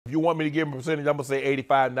you want me to give him a percentage, I'm going to say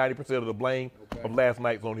 85, 90% of the blame of last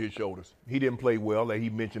night's on his shoulders. He didn't play well. Like he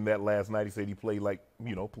mentioned that last night. He said he played like,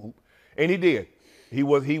 poop. And he did.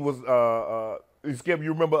 Skip,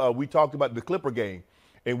 you remember we talked about the Clipper game,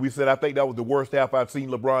 and we said I think that was the worst half I've seen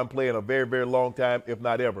LeBron play in a very, very long time, if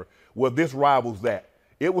not ever. Well, this rivals that.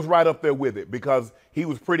 It was right up there with it because he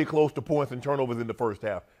was pretty close to points and turnovers in the first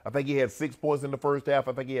half. I think he had 6 points in the first half.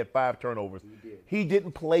 I think he had 5 turnovers. He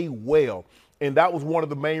didn't play well, and that was one of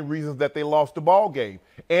the main reasons that they lost the ball game.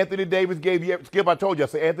 Anthony Davis gave you, Skip, I told you, I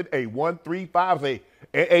said, Anthony, hey, 1, 3, 5, say,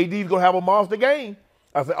 AD's going to have a monster game.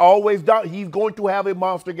 I said, always, he's going to have a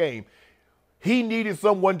monster game. He needed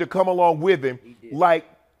someone to come along with him, like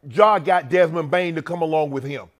Ja got Desmond Bain to come along with him.